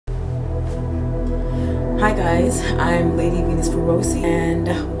Hi guys, I'm Lady Venus Feroci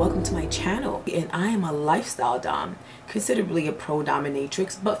and welcome to my channel. And I am a lifestyle dom, considerably a pro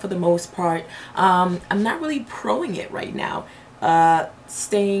dominatrix, but for the most part, I'm not really proing it right now.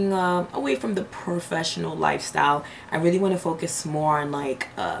 Staying away from the professional lifestyle. I really want to focus more on like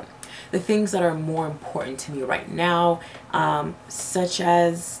the things that are more important to me right now, such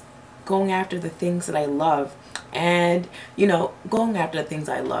as going after the things that I love. And you know, going after the things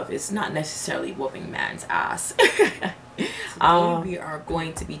I love is not necessarily whooping man's ass. Today we are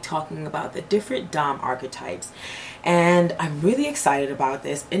going to be talking about the different dom archetypes, and I'm really excited about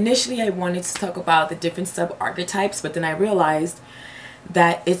this. Initially I wanted to talk about the different sub archetypes, but then I realized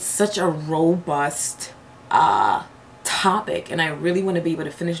that it's such a robust topic, and I really want to be able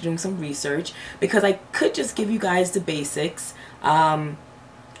to finish doing some research, because I could just give you guys the basics,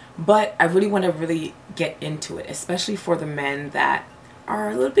 but I really want to really get into it, especially for the men that are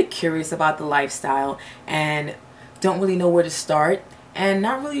a little bit curious about the lifestyle and don't really know where to start and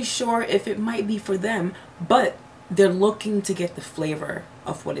not really sure if it might be for them, but they're looking to get the flavor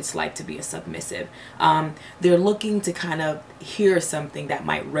of what it's like to be a submissive. They're looking to kind of hear something that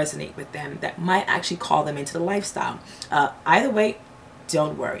might resonate with them, that might actually call them into the lifestyle. Either way,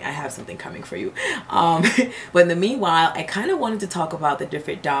 don't worry, I have something coming for you. But in the meanwhile, I kind of wanted to talk about the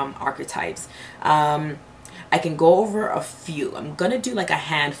different dom archetypes. I can go over a few. I'm gonna do like a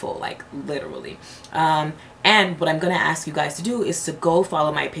handful, like literally. And what I'm gonna ask you guys to do is to go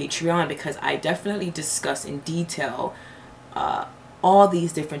follow my Patreon, because I definitely discuss in detail all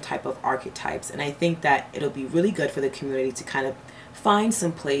these different type of archetypes, and I think that it'll be really good for the community to kind of find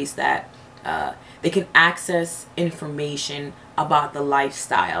some place that they can access information about the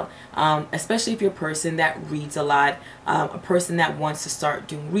lifestyle, especially if you're a person that reads a lot, a person that wants to start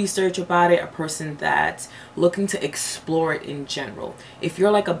doing research about it, a person that's looking to explore it in general. If you're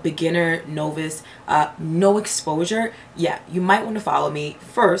like a beginner, novice, no exposure, yeah, you might want to follow me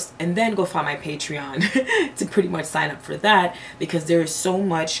first and then go find my Patreon to pretty much sign up for that, because there is so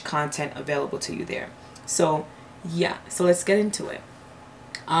much content available to you there. So yeah, so let's get into it.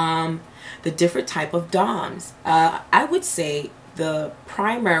 The different type of doms. I would say the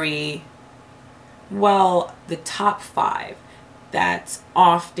primary, well, the top 5 that's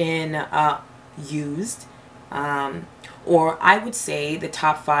often used, or I would say the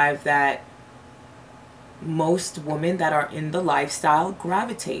top 5 that most women that are in the lifestyle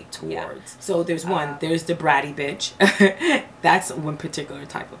gravitate towards. Yeah. So there's one, there's the bratty bitch. That's one particular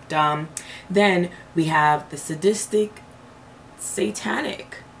type of dom. Then we have the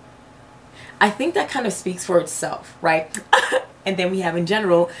Sadistic-Satanic. I think that kind of speaks for itself, right? And then we have in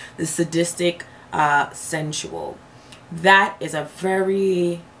general the sadistic sensual. That is a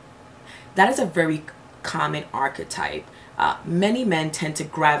very common archetype. Many men tend to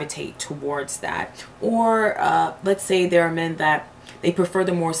gravitate towards that, or let's say there are men that they prefer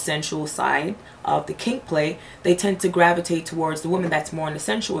the more sensual side of the kink play. They tend to gravitate towards the woman that's more on the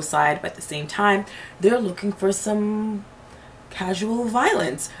sensual side, but at the same time they're looking for some casual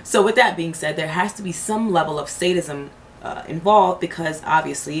violence. So with that being said, there has to be some level of sadism involved, because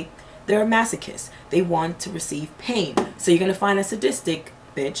obviously they're masochists. They want to receive pain. So you're going to find a sadistic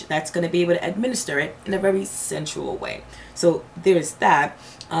bitch that's going to be able to administer it in a very sensual way. So there's that.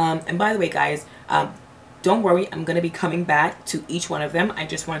 And by the way, guys, don't worry, I'm going to be coming back to each one of them. I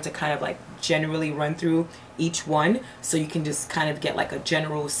just wanted to kind of like generally run through each one, so you can just kind of get like a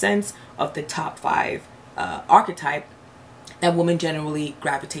general sense of the top 5 archetype that women generally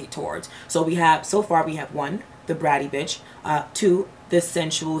gravitate towards. So we have, so far we have 1, the bratty bitch, 2, the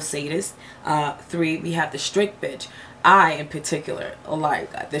sensual sadist, 3, we have the strict bitch. I in particular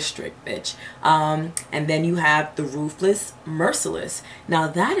like the strict bitch. And then you have the ruthless-merciless. Now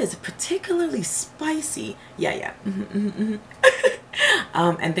that is particularly spicy. Yeah.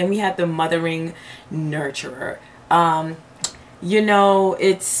 And then we have the mothering nurturer. You know,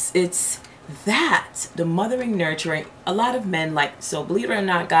 it's that, the mothering, nurturing, a lot of men like. So believe it or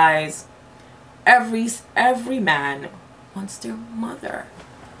not, guys, every man wants their mother.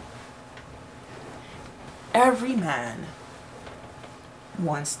 Every man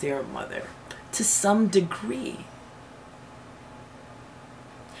wants their mother to some degree.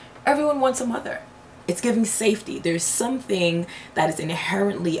 Everyone wants a mother. It's giving safety. There's something that is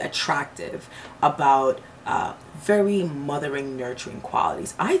inherently attractive about very mothering, nurturing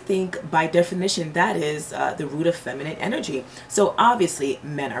qualities. I think by definition that is the root of feminine energy. So obviously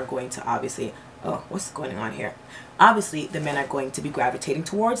men are going to oh, what's going on here? Obviously the men are going to be gravitating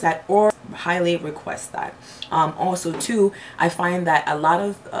towards that, or highly request that. Also too, I find that a lot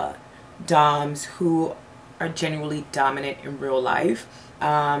of doms who are genuinely dominant in real life,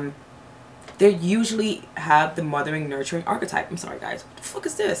 they usually have the mothering, nurturing archetype. I'm sorry guys, what the fuck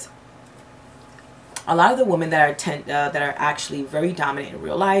is this? A lot of the women that are actually very dominant in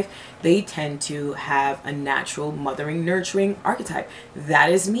real life, they tend to have a natural mothering, nurturing archetype.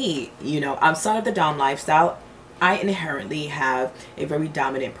 That is me. You know, outside of the Dom lifestyle, I inherently have a very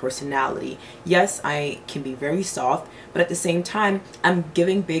dominant personality. Yes, I can be very soft, but at the same time, I'm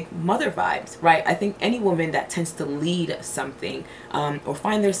giving big mother vibes, right? I think any woman that tends to lead something or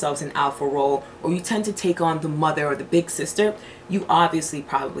find themselves in alpha role, or you tend to take on the mother or the big sister, you obviously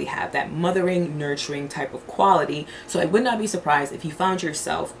probably have that mothering, nurturing type of quality. So I would not be surprised if you found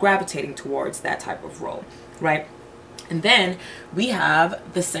yourself gravitating towards that type of role, right? And then we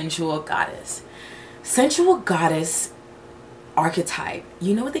have the Sensual Goddess. Sensual Goddess archetype,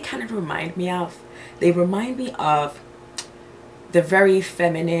 you know what they kind of remind me of? They remind me of the very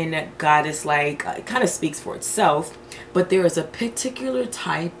feminine goddess, like it kind of speaks for itself, but there is a particular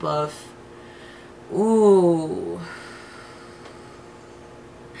type of,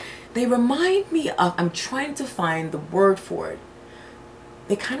 they remind me of, I'm trying to find the word for it.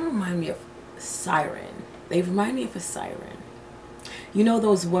 They kind of remind me of siren. They remind me of a siren. You know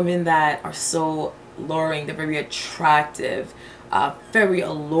those women that are so alluring, they're very attractive, very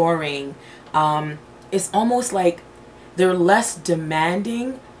alluring. It's almost like they're less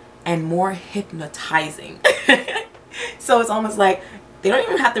demanding and more hypnotizing. So it's almost like they don't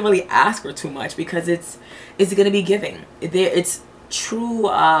even have to really ask for too much, because it's going to be giving. It's true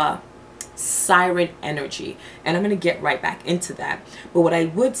siren energy, and I'm going to get right back into that. But what I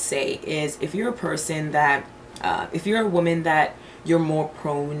would say is, if you're a person that if you're a woman that you're more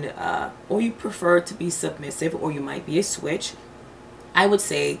prone or you prefer to be submissive, or you might be a switch, I would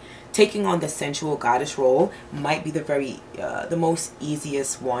say taking on the Sensual Goddess role might be the most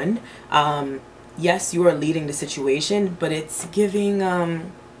easiest one. Yes, you are leading the situation, but it's giving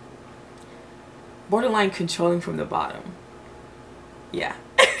borderline controlling from the bottom. Yeah.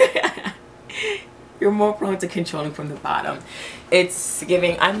 You're more prone to controlling from the bottom. It's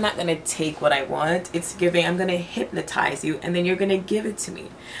giving, I'm not going to take what I want. It's giving, I'm going to hypnotize you, and then you're going to give it to me.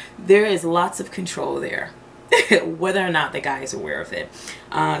 There is lots of control there, whether or not the guy is aware of it.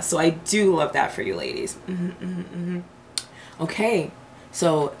 So I do love that for you ladies. Okay,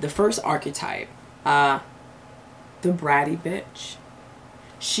 so the first archetype, the bratty bitch.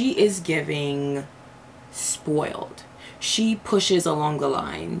 She is giving spoiled. She pushes along the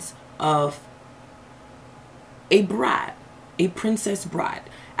lines of a brat, a princess brat.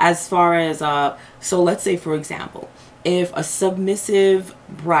 As far as so let's say, for example, if a submissive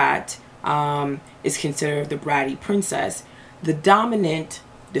brat is considered the bratty princess, the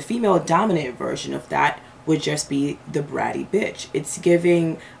female dominant version of that would just be the bratty bitch. It's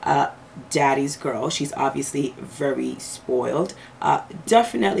giving daddy's girl. She's obviously very spoiled,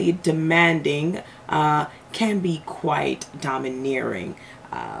 definitely demanding, can be quite domineering.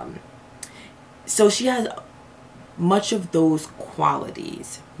 So she has much of those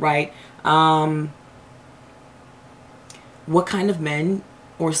qualities, right? What kind of men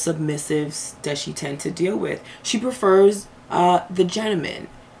or submissives does she tend to deal with? She prefers the gentleman,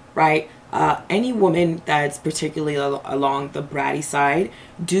 right? Any woman that's particularly along the bratty side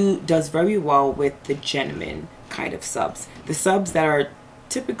does very well with the gentleman kind of subs. The subs that are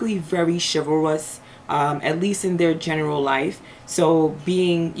typically very chivalrous, at least in their general life. So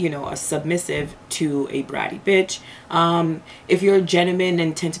being, you know, a submissive to a bratty bitch, if you're a gentleman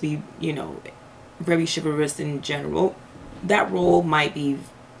and tend to be, you know, very chivalrous in general, that role might be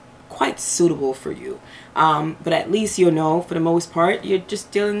quite suitable for you. But at least you'll know, for the most part, you're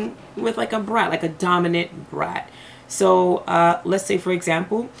just dealing with like a brat, like a dominant brat. So let's say, for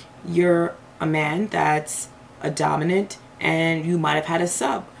example, you're a man that's a dominant and you might have had a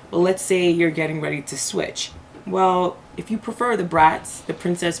sub. But let's say you're getting ready to switch. Well, if you prefer the brats, the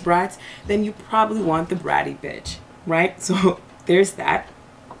princess brats, then you probably want the bratty bitch, right? So there's that.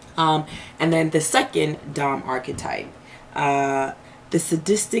 And then the second Dom archetype, the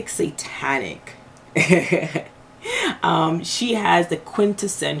Sadistic-Satanic. She has the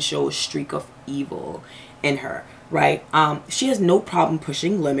quintessential streak of evil in her, right? She has no problem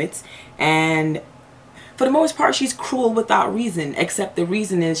pushing limits, and for the most part, she's cruel without reason, except the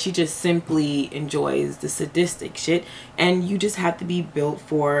reason is she just simply enjoys the sadistic shit, and you just have to be built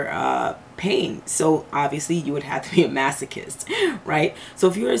for pain. So obviously you would have to be a masochist, right? So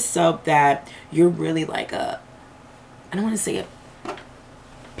if you're a sub that you're really like I don't want to say a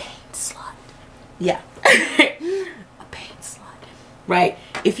pain slut. Yeah. A pain slut. Right?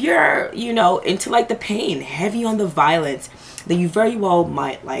 If you're, you know, into like the pain, heavy on the violence, then you very well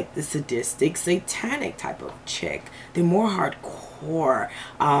might like the sadistic satanic type of chick. They're more hardcore. core.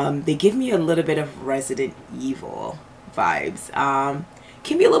 They give me a little bit of Resident Evil vibes.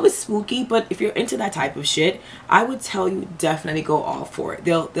 Can be a little bit spooky, but if you're into that type of shit, I would tell you definitely go all for it.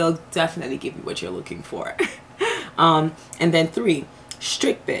 They'll definitely give you what you're looking for. And then 3,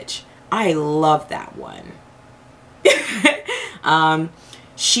 strict bitch. I love that one.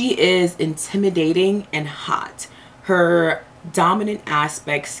 She is intimidating and hot. Her dominant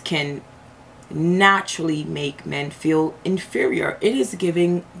aspects can naturally make men feel inferior. It is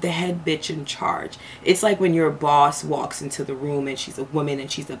giving the head bitch in charge. It's like when your boss walks into the room and she's a woman and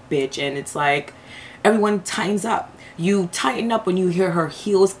she's a bitch, and it's like everyone tightens up. You tighten up when you hear her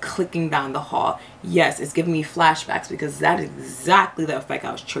heels clicking down the hall. Yes, it's giving me flashbacks because that is exactly the effect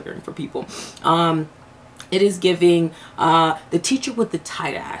I was triggering for people. It is giving the teacher with the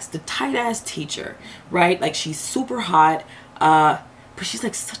tight ass teacher, right? Like, she's super hot, but she's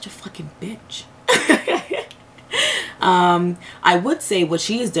like such a fucking bitch. I would say what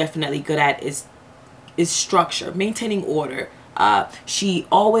she is definitely good at is structure, maintaining order. She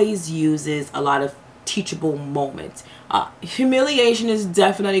always uses a lot of teachable moments. Humiliation is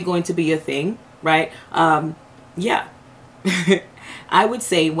definitely going to be a thing, right? Yeah. I would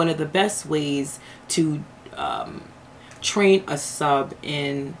say one of the best ways to train a sub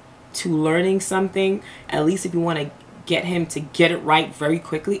into learning something, at least if you want to get him to get it right very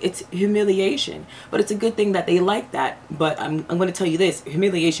quickly, it's humiliation. But it's a good thing that they like that. But I'm going to tell you this,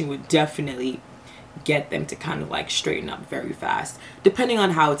 humiliation would definitely get them to kind of like straighten up very fast, depending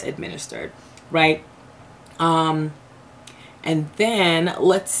on how it's administered, right? And then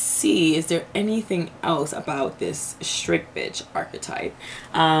let's see, is there anything else about this strict bitch archetype?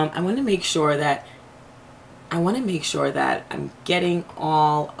 I want to make sure that I'm getting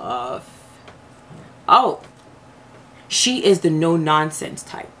all of, oh, she is the no nonsense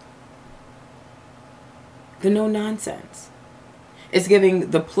type. The no nonsense. It's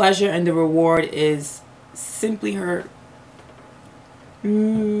giving the pleasure and the reward is simply her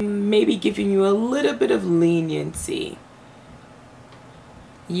maybe giving you a little bit of leniency.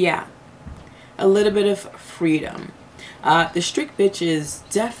 Yeah, a little bit of freedom. The strict bitch is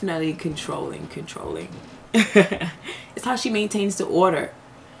definitely controlling. It's how she maintains the order,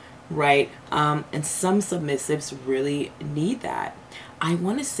 right? And some submissives really need that. I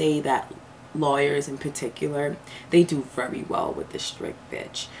want to say that lawyers in particular, they do very well with the strict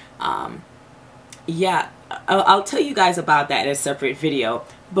bitch. Yeah, I'll tell you guys about that in a separate video.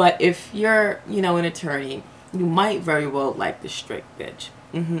 But if you're, you know, an attorney, you might very well like the strict bitch.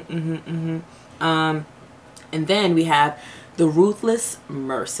 And then we have the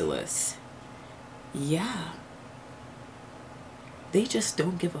Ruthless-Merciless. Yeah, they just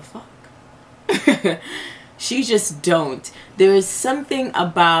don't give a fuck. She just don't. There is something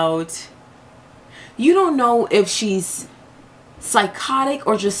about, you don't know if she's psychotic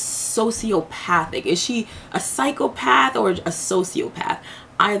or just sociopathic. Is she a psychopath or a sociopath?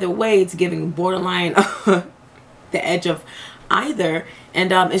 Either way, it's giving borderline the edge of either,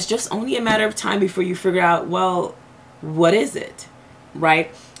 and it's just only a matter of time before you figure out, well, what is it, right?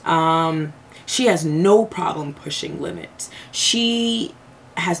 She has no problem pushing limits. She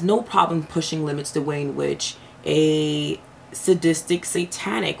has no problem pushing limits the way in which a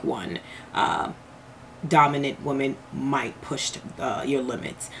sadistic-satanic one, dominant woman might push your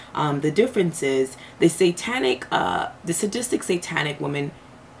limits. The difference is the sadistic-satanic woman,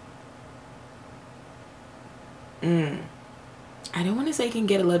 I don't want to say it can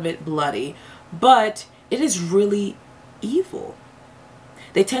get a little bit bloody, but it is really evil.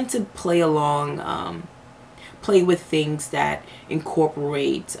 They tend to play along, play with things that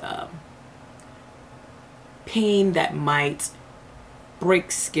incorporate pain that might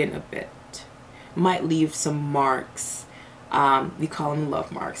break skin a bit, might leave some marks. We call them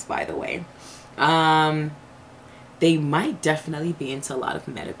love marks, by the way. They might definitely be into a lot of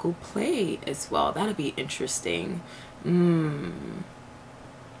medical play as well. That'll be interesting.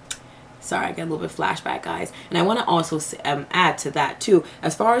 Sorry, I got a little bit of flashback, guys. And I want to also add to that too,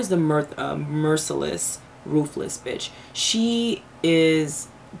 as far as the merciless, ruthless bitch, she is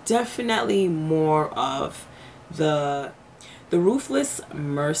definitely more of the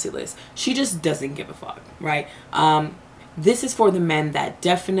Ruthless-Merciless. She just doesn't give a fuck, right? This is for the men that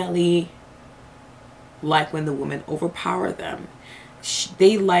definitely like when the women overpower them.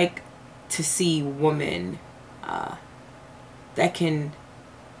 They like to see women that can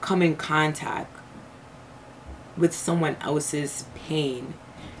come in contact with someone else's pain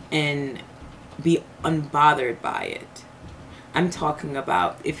and be unbothered by it. I'm talking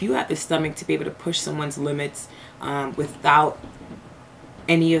about if you have the stomach to be able to push someone's limits without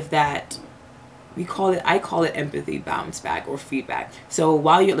any of that I call it empathy bounce back or feedback. So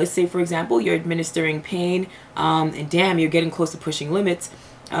while you're, let's say for example, you're administering pain, and damn, you're getting close to pushing limits.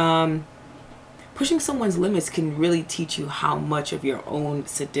 Pushing someone's limits can really teach you how much of your own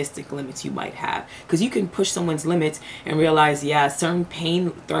sadistic limits you might have, because you can push someone's limits and realize, yeah, certain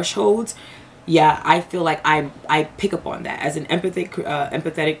pain thresholds, yeah, I feel like I pick up on that as an empathetic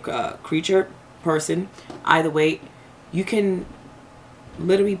person. Either way, you can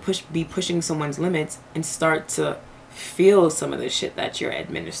literally be pushing someone's limits and start to feel some of the shit that you're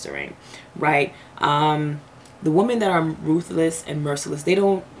administering, right? The women that are ruthless and merciless, they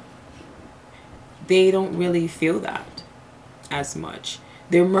don't really feel that as much.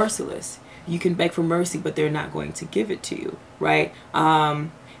 They're merciless. You can beg for mercy, but they're not going to give it to you, right?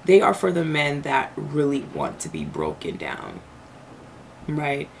 They are for the men that really want to be broken down,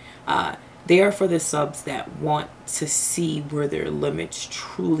 right? They are for the subs that want to see where their limits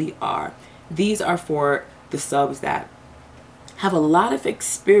truly are. These are for the subs that have a lot of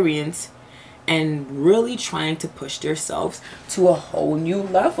experience and really trying to push themselves to a whole new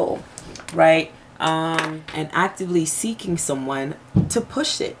level, right? And actively seeking someone to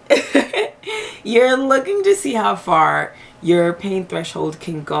push it. You're looking to see how far your pain threshold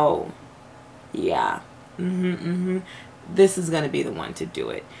can go. Yeah. This is going to be the one to do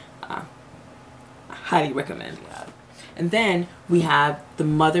it. I highly recommend that. And then we have the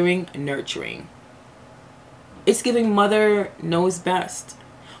mothering, nurturing. It's giving mother knows best.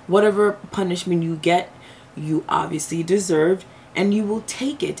 Whatever punishment you get, you obviously deserved, and you will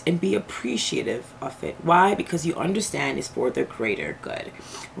take it and be appreciative of it. Why? Because you understand it's for the greater good,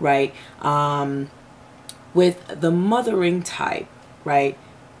 right? With the mothering type, right,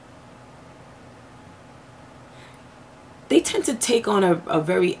 they tend to take on a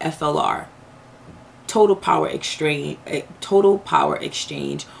very FLR, total power exchange,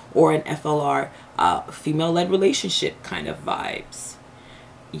 or an FLR, female-led relationship kind of vibes.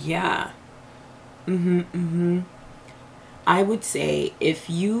 Yeah. I would say if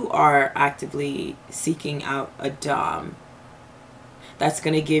you are actively seeking out a dom that's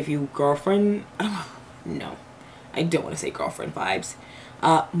going to give you girlfriend, no, I don't want to say girlfriend vibes,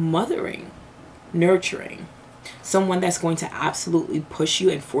 mothering, nurturing, someone that's going to absolutely push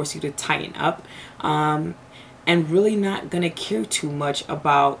you and force you to tighten up, and really not going to care too much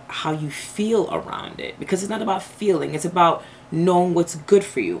about how you feel around it, because it's not about feeling, it's about knowing what's good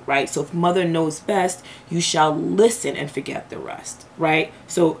for you, right? So if mother knows best, you shall listen and forget the rest, right?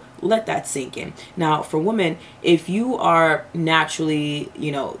 So let that sink in. Now for women, if you are naturally,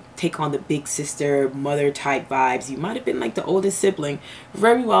 you know, take on the big sister mother type vibes, you might have been like the oldest sibling,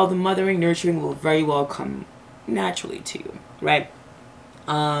 very well the mothering, nurturing will very well come naturally to you, right?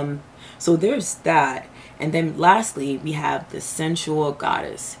 So there's that. And then lastly, we have the sensual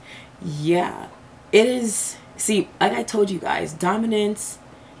goddess. Yeah, it is. See, like I told you guys, confidence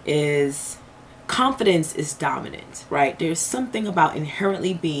is dominant, right? There's something about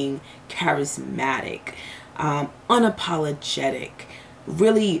inherently being charismatic, unapologetic,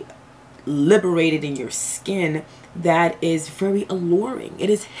 really liberated in your skin that is very alluring. It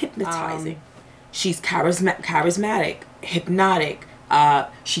is hypnotizing. She's charismatic, hypnotic.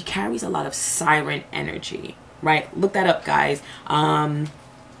 She carries a lot of siren energy, right? Look that up, guys.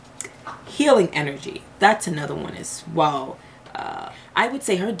 Healing energy, that's another one as well. I would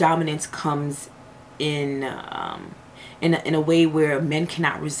say her dominance comes in a way where men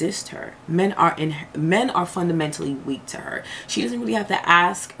cannot resist her. Men are fundamentally weak to her. She doesn't really have to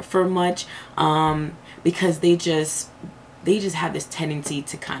ask for much, because they just have this tendency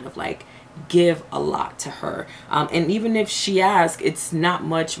to kind of like give a lot to her, and even if she asks, it's not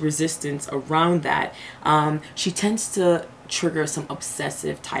much resistance around that. She tends to trigger some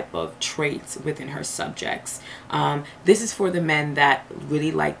obsessive type of traits within her subjects. This is for the men that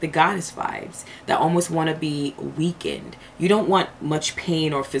really like the goddess vibes, that almost want to be weakened. You don't want much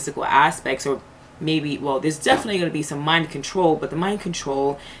pain or physical aspects, or maybe, well, there's definitely going to be some mind control, but the mind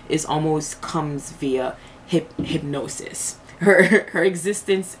control is almost comes via hypnosis. Her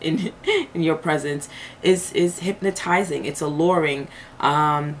existence in your presence is hypnotizing. It's alluring.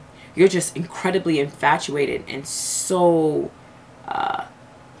 You're just incredibly infatuated and so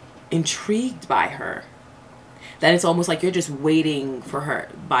intrigued by her that it's almost like you're just waiting for her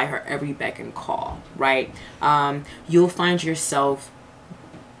by her every beck and call, right? You'll find yourself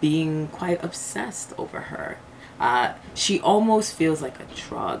being quite obsessed over her. She almost feels like a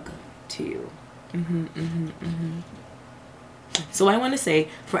drug to you. So I want to say,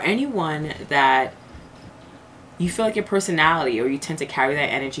 for anyone that you feel like your personality, or you tend to carry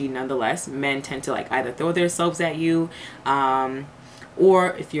that energy nonetheless, men tend to like either throw themselves at you,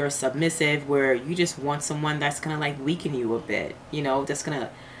 Or if you're a submissive, where you just want someone that's gonna like weaken you a bit, you know, that's gonna,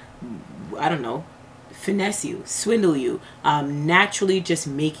 I don't know, finesse you, swindle you, naturally just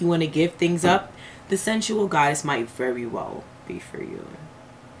make you want to give things up, the Sensual Goddess might very well be for you.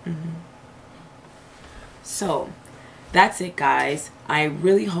 So that's it, guys. I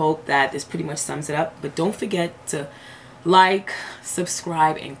really hope that this pretty much sums it up, but don't forget to like,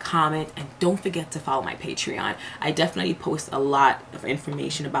 subscribe, and comment, and don't forget to follow my Patreon. I definitely post a lot of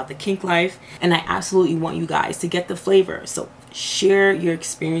information about the kink life, and I absolutely want you guys to get the flavor. So share your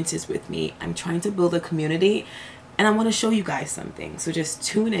experiences with me. I'm trying to build a community, and I want to show you guys something. So just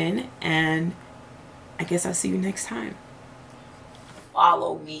tune in, and I guess I'll see you next time.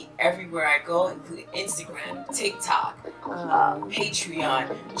 Follow me everywhere I go, including Instagram, TikTok,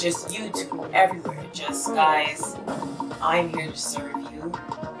 Patreon, just YouTube, everywhere. Just, guys, I'm here to serve you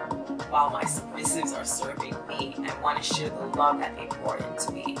while my submissives are serving me and want to share the love that they pour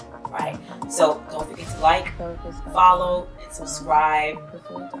into me, right? So don't forget to like, follow, and subscribe,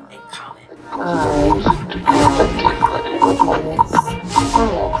 and comment.